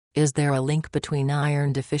Is there a link between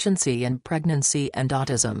iron deficiency in pregnancy and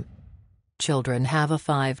autism? Children have a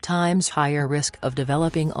 5 times higher risk of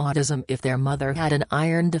developing autism if their mother had an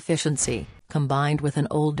iron deficiency, combined with an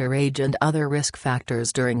older age and other risk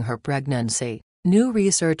factors during her pregnancy, new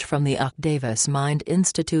research from the UC Davis Mind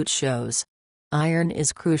Institute shows. Iron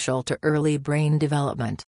is crucial to early brain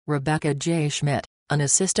development, Rebecca J. Schmidt, an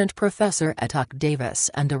assistant professor at UC Davis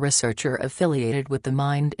and a researcher affiliated with the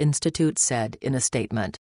Mind Institute, said in a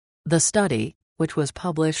statement. The study, which was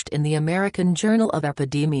published in the American Journal of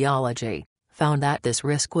Epidemiology, found that this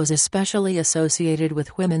risk was especially associated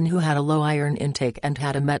with women who had a low iron intake and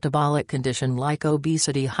had a metabolic condition like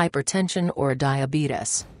obesity, hypertension, or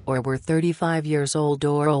diabetes, or were 35 years old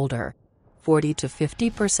or older. 40 to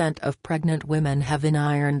 50% of pregnant women have an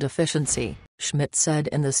iron deficiency, Schmidt said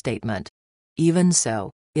in the statement. Even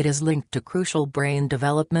so, it is linked to crucial brain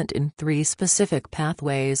development in 3 specific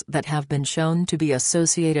pathways that have been shown to be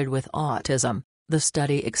associated with autism, the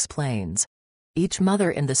study explains. Each mother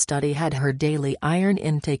in the study had her daily iron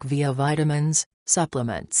intake via vitamins,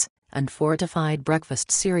 supplements, and fortified breakfast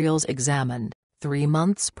cereals examined, 3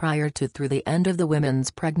 months prior to through the end of the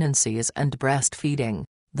women's pregnancies and breastfeeding,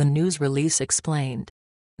 the news release explained.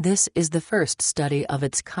 This is the first study of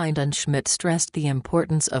its kind, and Schmidt stressed the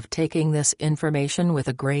importance of taking this information with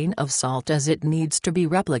a grain of salt as it needs to be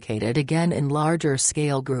replicated again in larger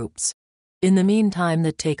scale groups. In the meantime,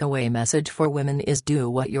 the takeaway message for women is do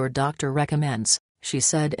what your doctor recommends, she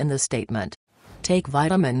said in the statement. Take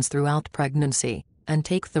vitamins throughout pregnancy, and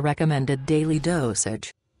take the recommended daily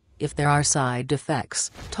dosage. If there are side effects,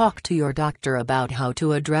 talk to your doctor about how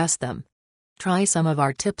to address them. Try some of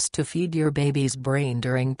our tips to feed your baby's brain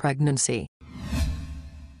during pregnancy.